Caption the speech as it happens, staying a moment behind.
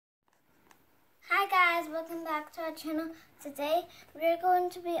guys, welcome back to our channel. Today we're going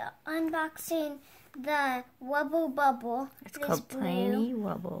to be unboxing the Wubble Bubble. It's called Tiny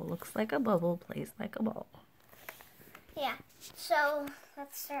Wubble. Looks like a bubble, plays like a ball. Yeah, so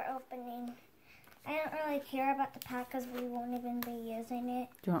let's start opening. I don't really care about the pack because we won't even be using it.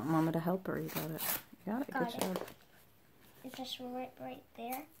 Do you want Mama to help or you got it? You got it, good job. It's just right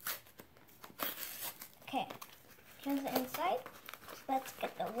there. Okay, here's the inside. Let's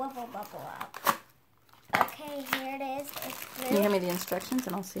get the Wubble Bubble out. Okay, here it is. It's blue. Can you hand me the instructions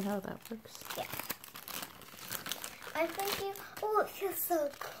and I'll see how that works? Yeah. I think you... Oh, it feels so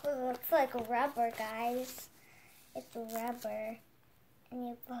cool. It's like rubber, guys. It's rubber. And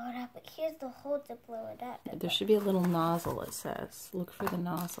you blow it up. But here's the hole to blow it up. There should be a little nozzle, it says. Look for the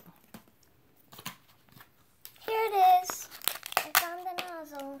nozzle. Here it is. I found the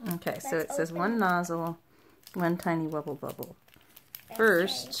nozzle. Okay, so it says one nozzle, one tiny Wubble Bubble.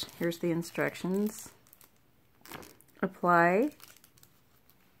 First, here's the instructions. Apply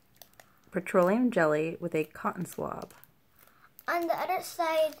petroleum jelly with a cotton swab. On the other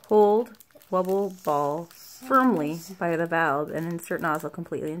side, hold Wubble ball firmly by the valve and insert nozzle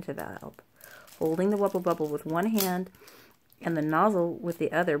completely into valve. Holding the Wubble Bubble with one hand and the nozzle with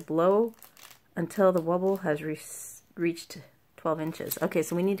the other, blow until the Wubble has reached 12 inches. Okay,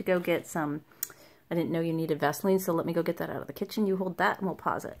 so we need to go get some... I didn't know you needed Vaseline, so let me go get that out of the kitchen. You hold that and we'll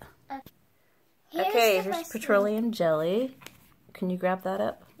pause it. Here's petroleum jelly. Can you grab that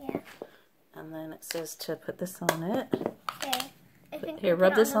up? Yeah. And then it says to put this on it. Okay. Here,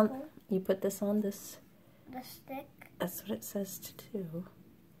 rub this on. You put this on this. The stick? That's what it says to do.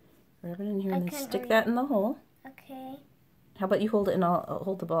 Rub it in here and then stick that in the hole. Okay. How about you hold it and I'll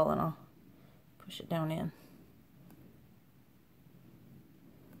hold the ball and I'll push it down in.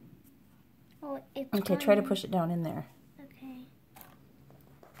 Oh, it's okay, try to push it down in there. Okay.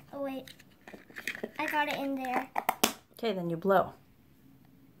 Oh, wait. I got it in there. Okay, then you blow.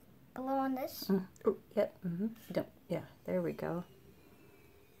 Blow on this? Oh, yep. Yeah, there we go.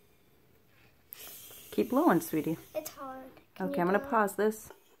 Keep blowing, sweetie. It's hard. Okay, I'm going to pause this.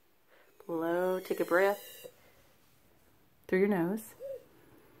 Blow, take a breath through your nose.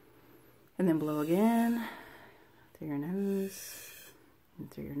 And then blow again through your nose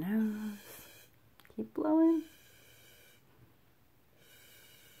and through your nose. Keep blowing.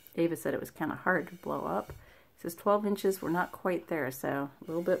 Ava said it was kind of hard to blow up. It says 12 inches. We're not quite there, so a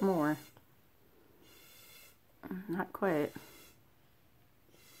little bit more. Not quite.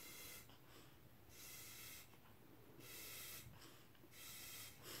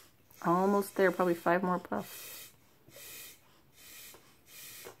 Almost there. Probably 5 more puffs.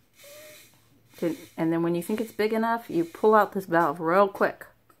 Okay, and then when you think it's big enough, you pull out this valve real quick.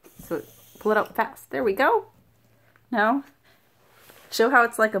 So pull it out fast. There we go. Now, show how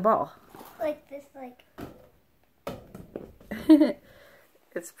it's like a ball. Like this, like...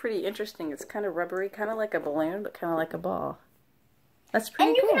 It's pretty interesting. It's kind of rubbery, kind of like a balloon, but kind of like a ball. That's pretty cool.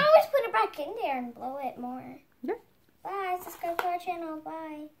 And you can always put it back in there and blow it more. Yeah. Bye. Subscribe to our channel.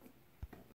 Bye.